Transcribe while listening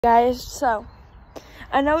Guys, so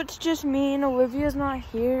I know it's just me and Olivia's not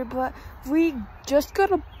here, but we just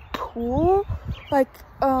got a pool, like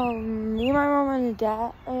me, my mom, and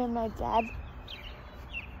my dad.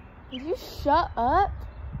 Did you shut up?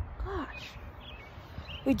 Gosh,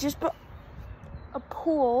 we just bought a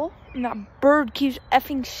pool, and that bird keeps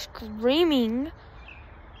effing screaming.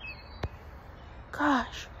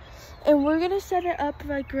 Gosh, and we're gonna set it up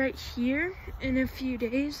like right here in a few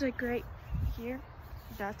days, like right here.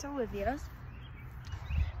 That's Olivia's.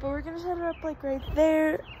 But we're gonna set it up like right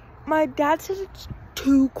there. My dad says it's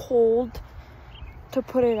too cold to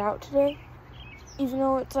put it out today, even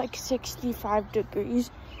though it's like 65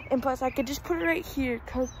 degrees. And plus I could just put it right here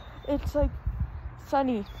because it's like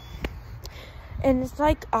sunny. And it's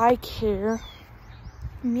like I care.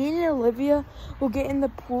 Me and Olivia will get in the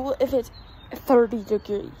pool if it's 30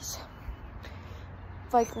 degrees.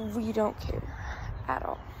 Like we don't care at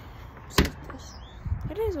all.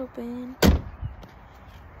 It is open.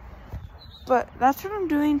 But that's what I'm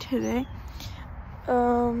doing today.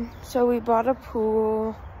 So we bought a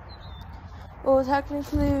pool. Well,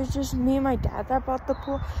 technically it was just me and my dad that bought the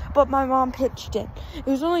pool, but my mom pitched in. It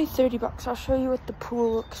was only 30 bucks. I'll show you what the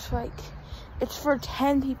pool looks like. It's for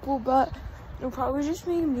 10 people, but it'll probably just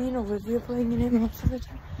be me and Olivia playing in it most of the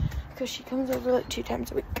time because she comes over like 2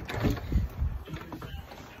 times a week.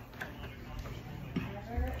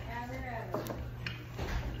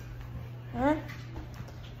 Huh?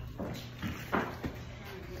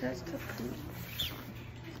 That's the pool.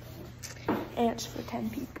 And it's for 10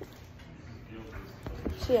 people.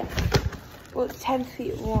 So yeah. Well, it's 10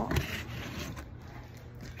 feet long.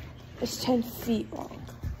 It's 10 feet long.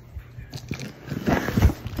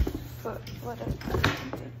 But whatever.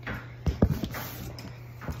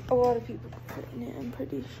 A lot of people put in it, I'm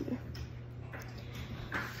pretty sure.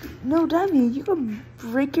 No, dummy, you can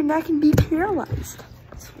break your neck and be paralyzed.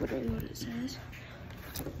 That's literally what it says.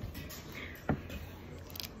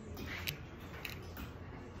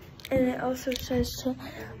 And it also says to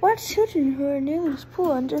watch children who are near this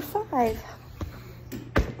pool under 5.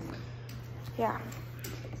 Yeah,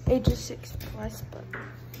 ages 6 plus, but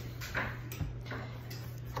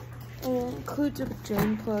and it includes a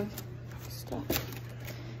drain plug stuff.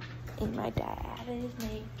 And my dad is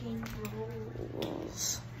making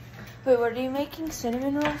rolls. Wait, what are you making?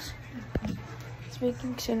 Cinnamon rolls? It's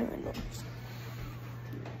making cinnamon rolls.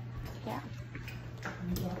 Yeah.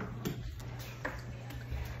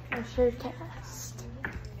 I should test.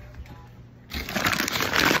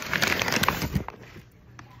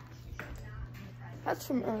 That's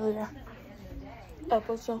from earlier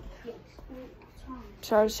episode.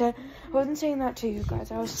 Sorry, I wasn't saying that to you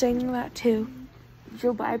guys. I was saying that to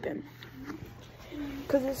Joe Biden.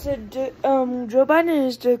 Because it said Joe Biden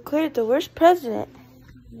is declared the worst president.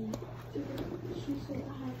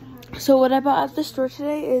 So what I bought at the store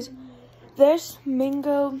today is this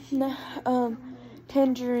mango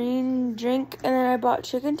tangerine drink, and then I bought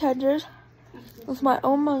chicken tenders with my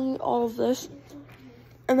own money, all of this.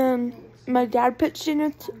 And then my dad pitched in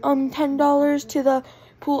with $10 to the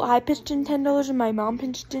pool. I pitched in $10 and my mom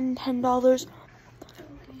pitched in $10.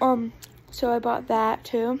 So I bought that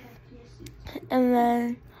too. And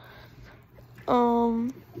then I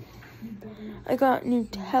got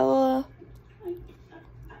Nutella.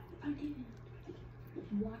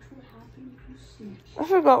 I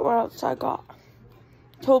forgot what else I got.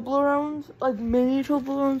 Toblerones, like mini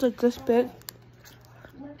Toblerones, like this big.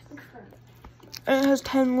 And it has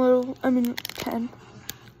 3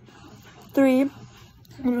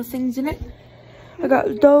 little things in it. I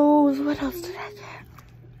got those. What else did I get?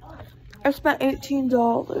 I spent $18.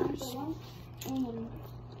 I don't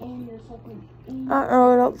know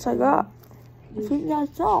what else I got. I think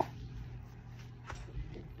that's all.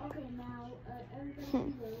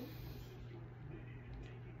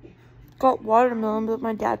 Got watermelon, but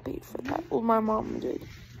my dad paid for that. Well, my mom did.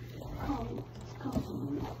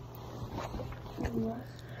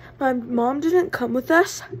 My mom didn't come with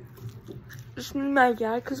us. Just me and my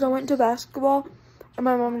dad, because I went to basketball, and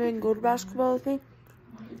my mom didn't go to basketball with me.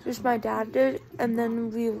 Just my dad did, and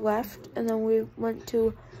then we left, and then we went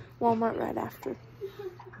to Walmart right after.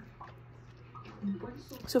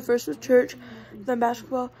 So first was church, then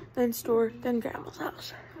basketball, then store, then grandma's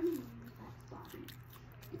house.